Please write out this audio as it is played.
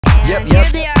Yep, Here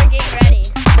yep. they are getting ready.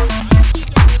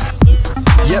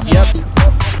 Yep, yep.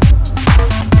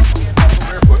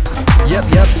 Yep,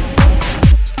 yep.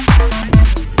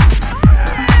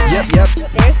 Yep, yep.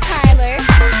 There's Skyler.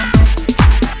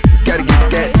 Gotta get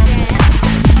that.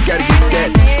 Gotta get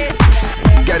that.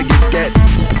 Gotta get that.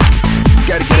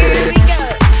 Gotta get Here that. we go.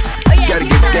 Oh yeah, Gotta here's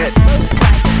get the that. most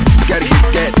fun. Gotta get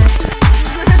that.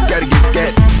 Gotta get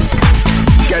that.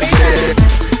 Gotta get that.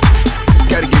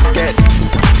 Gotta get that.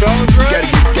 Fellas ready? Gotta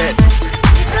get that.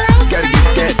 Gotta get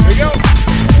that. Here we go.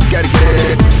 Gotta get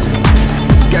that.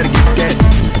 Gotta get that.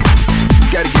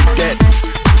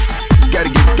 Gotta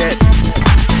get that.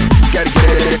 Gotta get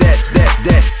that.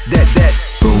 Gotta get that.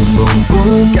 Boom, boom,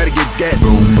 boom. Gotta get that.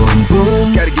 Boom, boom,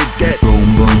 boom. Gotta get that.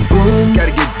 Boom, boom, boom.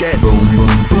 Gotta get that. Boom,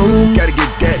 boom, boom. Gotta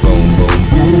get that. Boom, boom,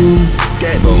 boom.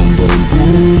 Get boom, boom,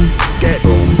 boom. Get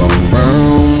boom, boom,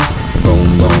 boom. Boom,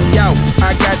 boom. Yo,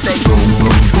 I got that. Boom,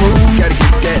 boom, boom. Gotta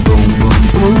get that. Boom, boom,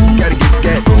 boom. Gotta get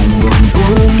that. Boom, boom,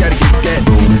 boom. Gotta get that.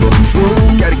 Boom, boom,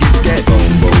 boom. Gotta get that. Boom,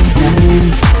 boom, boom.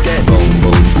 Get boom,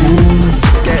 boom, boom.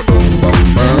 Get boom, boom,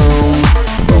 boom.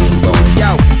 Boom, boom. Yo,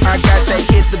 I got that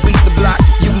hit to beat the block.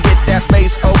 You can get that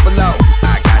bass overload.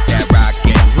 I got that rock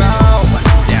and roll,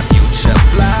 that future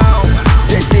flow,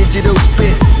 that digital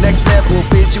spit, next level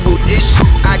visual issue.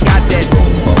 I got that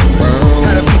boom, boom, boom.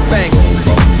 How to beat bang.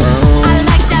 I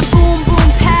like that boom boom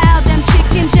pow, them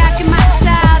chicken jacking my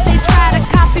style. They try to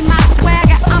copy my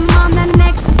swagger, I'm on the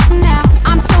next now.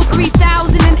 I'm so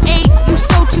 3008, you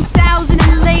so 2000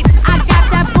 and late. I got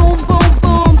that boom boom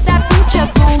boom, that future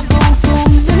boom boom boom.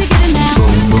 Let me get it now.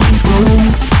 Boom, boom, boom.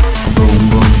 Boom,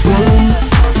 boom, boom.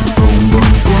 Boom,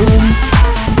 boom, boom.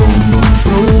 Boom, boom,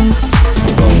 boom.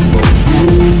 Boom, boom,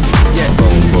 boom. Yeah,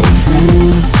 boom, boom,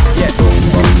 boom. Yeah, boom,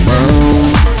 boom, boom.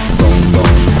 Boom,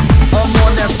 boom. I'm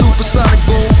on that supersonic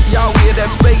boom. Y'all hear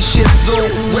that spaceship zoom?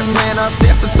 When I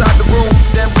step inside the room,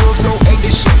 them girls go ain't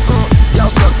this shit. Y'all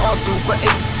stuck on Super 8.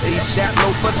 They shot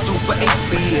low for Super 8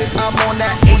 bit. I'm on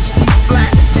that HD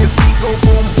flat. This beat go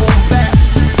boom, boom,